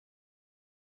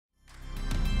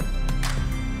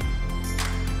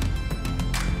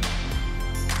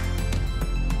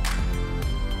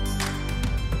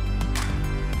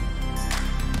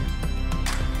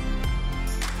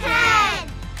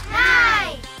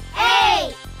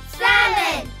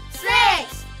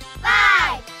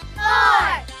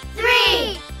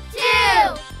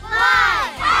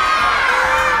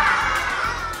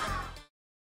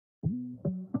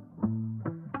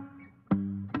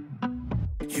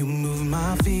You move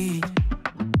my feet.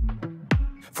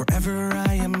 Forever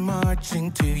I am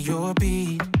marching to your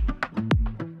beat.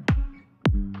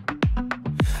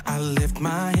 I lift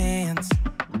my hands.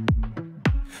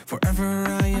 Forever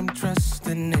I am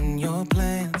trusting in your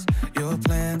plans,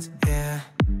 yeah.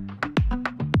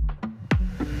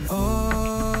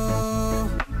 Oh,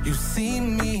 you see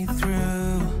me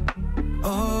through.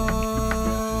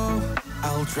 Oh,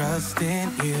 I'll trust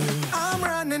in you. I'm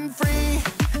running free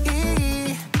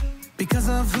because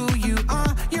of who you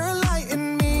are. You're light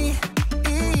in me.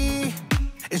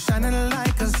 It's shining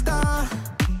like a star.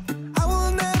 I will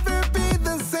never be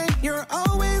the same. You're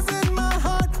always in my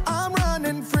heart. I'm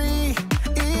running free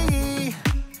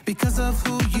because of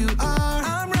who you are.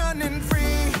 I'm running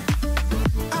free.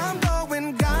 I'm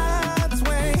going God's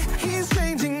way. He's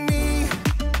changing me.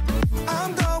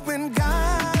 I'm going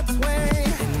God's way.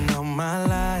 And all my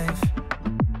life,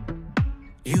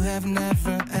 you have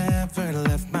never ever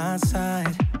left my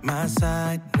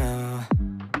side, no.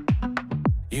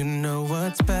 You know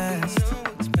what's best.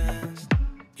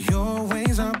 Your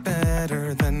ways are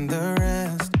better than the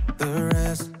rest,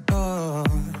 oh.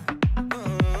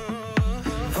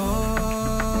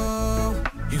 Oh,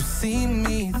 you see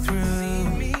me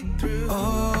through.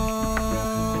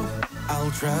 Oh,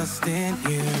 I'll trust in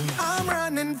you. I'm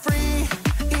running free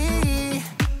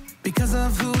because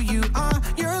of who you are.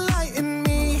 You're light in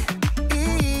me.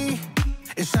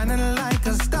 It's shining like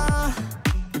a star.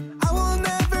 I will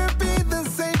never be the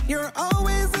same. You're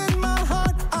always in my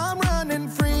heart. I'm running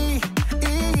free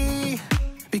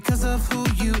because of who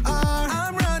you are.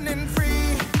 I'm running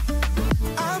free.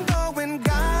 I'm going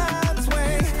God's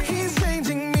way. He's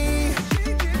changing me.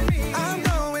 I'm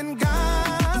going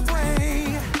God's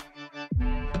way.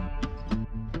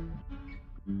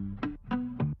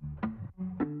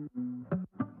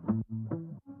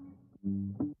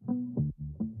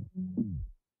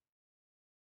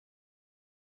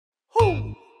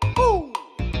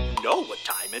 You know what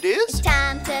time it is? It's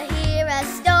time to hear a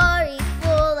story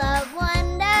full of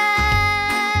wonder.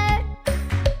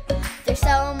 There's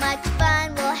so much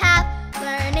fun we'll have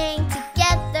learning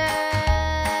together.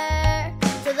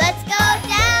 So let's go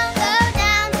down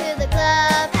to the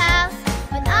clubhouse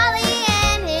with Ollie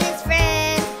and his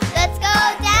friends. Let's go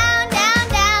down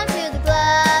to the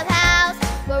clubhouse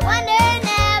where wonder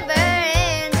never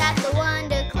ends at the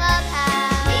Wonder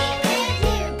Clubhouse. Meet with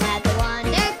you at the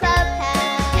Wonder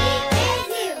Clubhouse. Meet with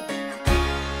you.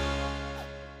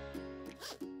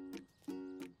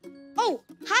 Oh,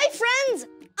 hi friends!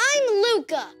 I'm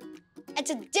Luca, and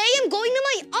today I'm going to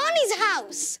my auntie's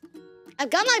house. I've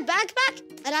got my backpack,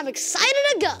 and I'm excited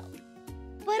to go.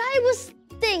 But I was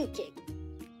thinking,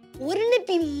 wouldn't it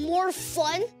be more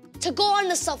fun to go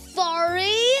on a safari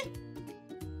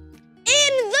in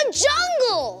the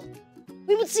jungle?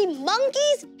 We would see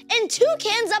monkeys and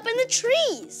toucans up in the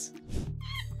trees.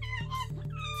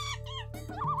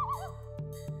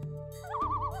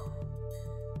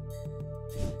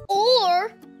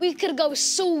 Or we could go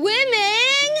swimming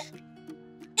in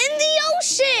the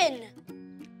ocean.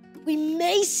 We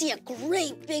may see a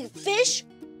great big fish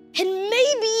and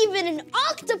maybe even an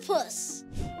octopus.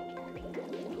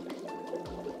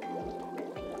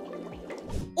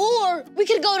 Or we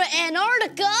could go to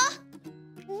Antarctica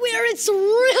where it's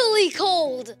really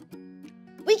cold.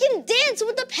 We can dance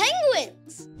with the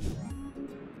penguins.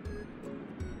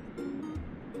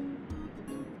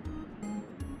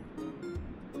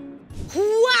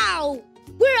 Wow!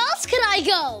 Where else could I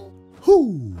go?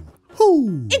 Who?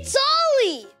 It's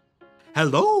Ollie!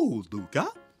 Hello,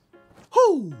 Luca.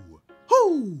 Who?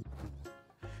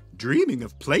 Dreaming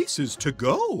of places to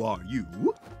go, are you?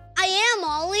 I am,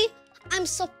 Ollie. I'm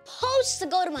supposed to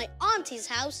go to my auntie's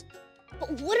house, but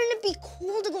wouldn't it be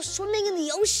cool to go swimming in the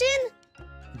ocean?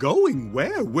 Going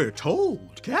where we're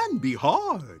told can be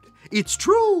hard. It's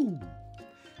true.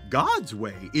 God's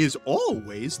way is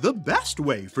always the best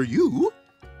way for you.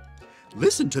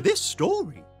 Listen to this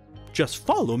story. Just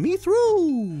follow me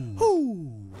through. Follow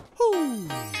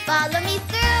me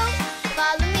through.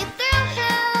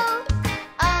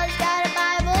 Ollie's got a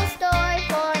Bible story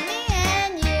for me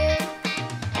and you.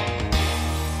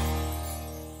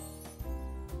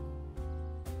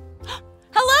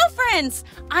 Hello, friends.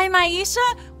 I'm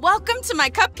Aisha. Welcome to my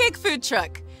cupcake food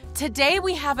truck. Today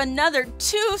we have another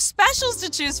 2 specials to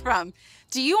choose from.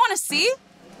 Do you want to see?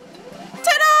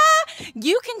 Ta-da!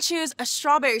 You can choose a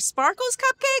strawberry sparkles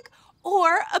cupcake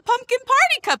or a pumpkin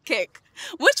party cupcake.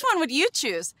 Which one would you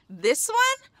choose? This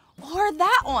one or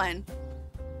that one?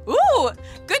 Ooh,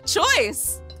 good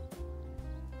choice.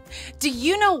 Do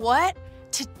you know what?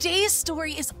 Today's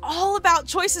story is all about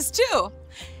choices too.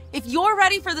 If you're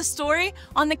ready for the story,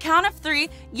 on the count of 3,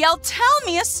 yell, "Tell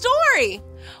me a story."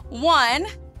 1,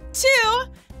 2,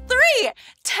 3.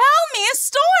 Tell me a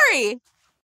story.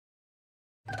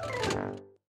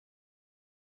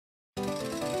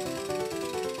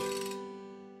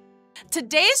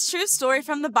 Today's true story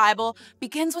from the Bible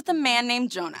begins with a man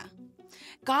named Jonah.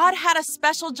 God had a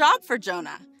special job for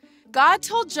Jonah. God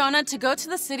told Jonah to go to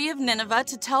the city of Nineveh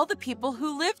to tell the people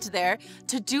who lived there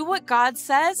to do what God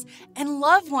says and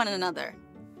love one another.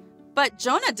 But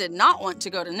Jonah did not want to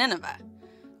go to Nineveh.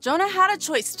 Jonah had a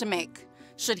choice to make.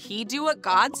 Should he do what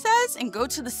God says and go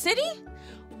to the city?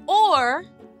 Or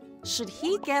should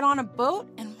he get on a boat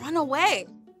and run away?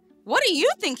 What do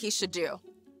you think he should do?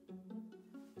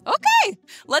 Okay,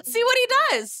 let's see what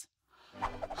he does.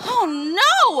 Oh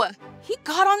no! He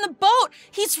got on the boat.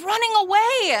 He's running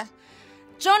away.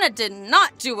 Jonah did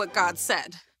not do what God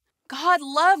said. God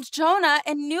loved Jonah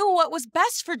and knew what was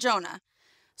best for Jonah.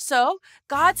 So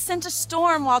God sent a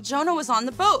storm while Jonah was on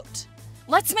the boat.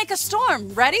 Let's make a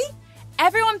storm. Ready?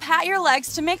 Everyone pat your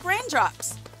legs to make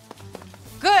raindrops.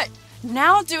 Good.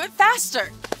 Now do it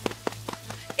faster.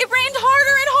 It rained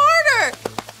harder and harder.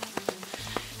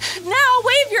 Now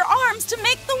wave your arms to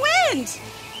make the wind.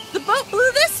 The boat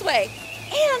blew this way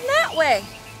and that way.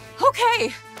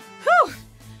 Okay. Whew.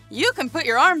 You can put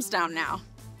your arms down now.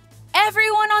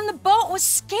 Everyone on the boat was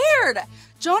scared.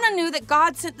 Jonah knew that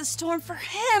God sent the storm for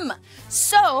him.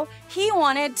 So he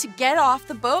wanted to get off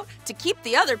the boat to keep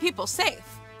the other people safe.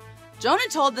 Jonah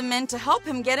told the men to help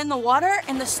him get in the water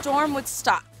and the storm would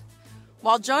stop.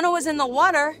 While Jonah was in the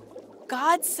water,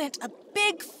 God sent a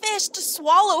big fish to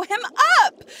swallow him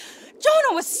up.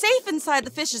 Jonah was safe inside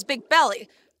the fish's big belly,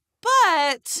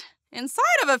 but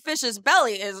inside of a fish's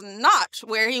belly is not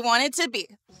where he wanted to be.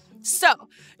 So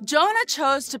Jonah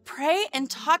chose to pray and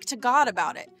talk to God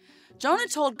about it. Jonah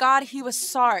told God he was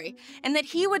sorry and that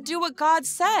he would do what God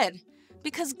said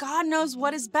because God knows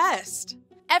what is best.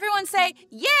 Everyone say,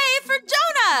 "Yay for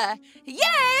Jonah!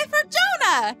 Yay for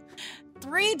Jonah!"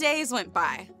 3 days went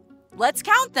by. Let's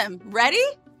count them. Ready?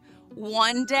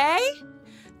 1 day,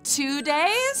 2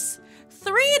 days,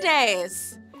 3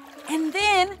 days. And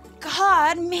then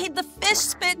God made the fish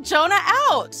spit Jonah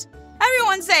out.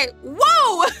 Everyone say,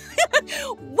 "Whoa!"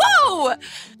 Whoa!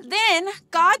 Then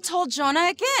God told Jonah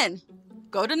again,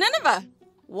 "Go to Nineveh."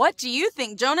 What do you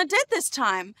think Jonah did this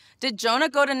time? Did Jonah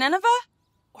go to Nineveh?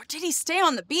 Or did he stay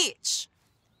on the beach?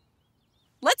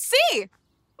 Let's see.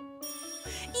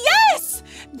 Yes!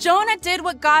 Jonah did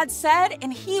what God said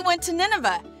and he went to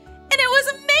Nineveh. And it was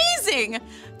amazing!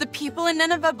 The people in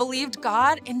Nineveh believed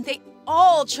God and they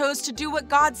all chose to do what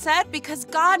God said because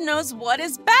God knows what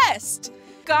is best.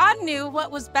 God knew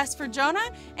what was best for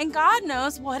Jonah and God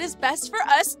knows what is best for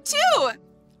us too.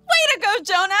 Way to go,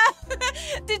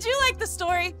 Jonah! Did you like the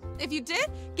story? If you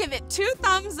did, give it 2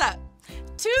 thumbs up.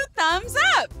 2 thumbs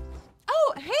up!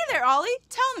 Oh, hey there, Ollie.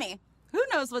 Tell me, who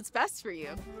knows what's best for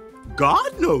you?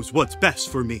 God knows what's best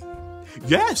for me.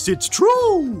 Yes, it's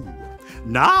true.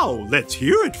 Now let's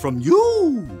hear it from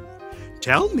you.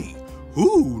 Tell me,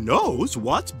 who knows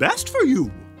what's best for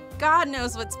you? God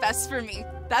knows what's best for me.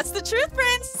 That's the truth,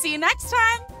 friends. See you next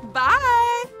time.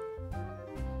 Bye.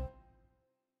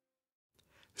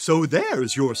 So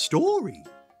there's your story,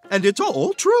 and it's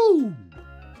all true.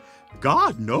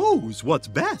 God knows what's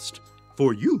best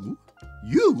for you,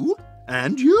 you,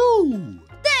 and you.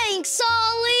 Thanks,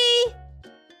 Ollie!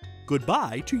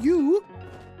 Goodbye to you.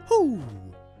 Hoo,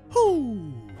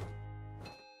 hoo.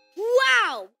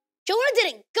 Wow! Jonah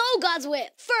didn't go God's way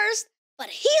at first, but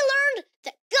he learned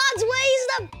that God's way is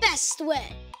the best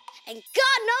way. And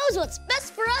God knows what's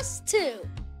best for us too.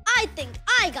 I think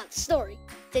I got the story.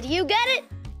 Did you get it?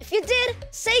 If you did,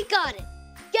 say got it.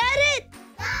 Get it?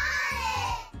 Got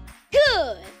it!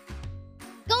 Good!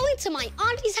 Going to my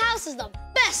auntie's house is the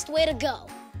best way to go.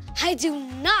 I do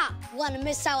not want to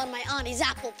miss out on my auntie's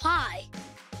apple pie.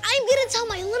 I'm gonna tell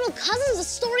my little cousins the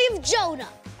story of Jonah,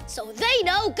 so they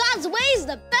know God's way is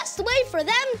the best way for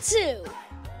them too.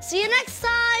 See you next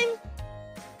time.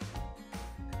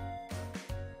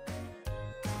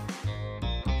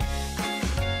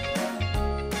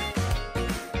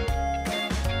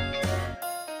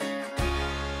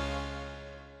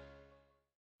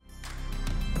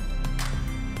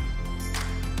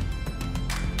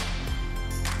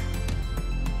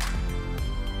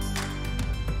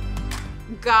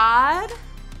 God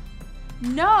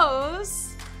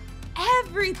knows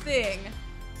everything.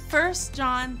 1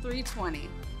 John 3:20.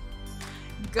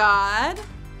 God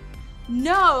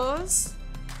knows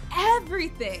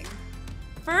everything.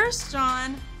 1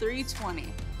 John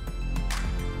 3:20.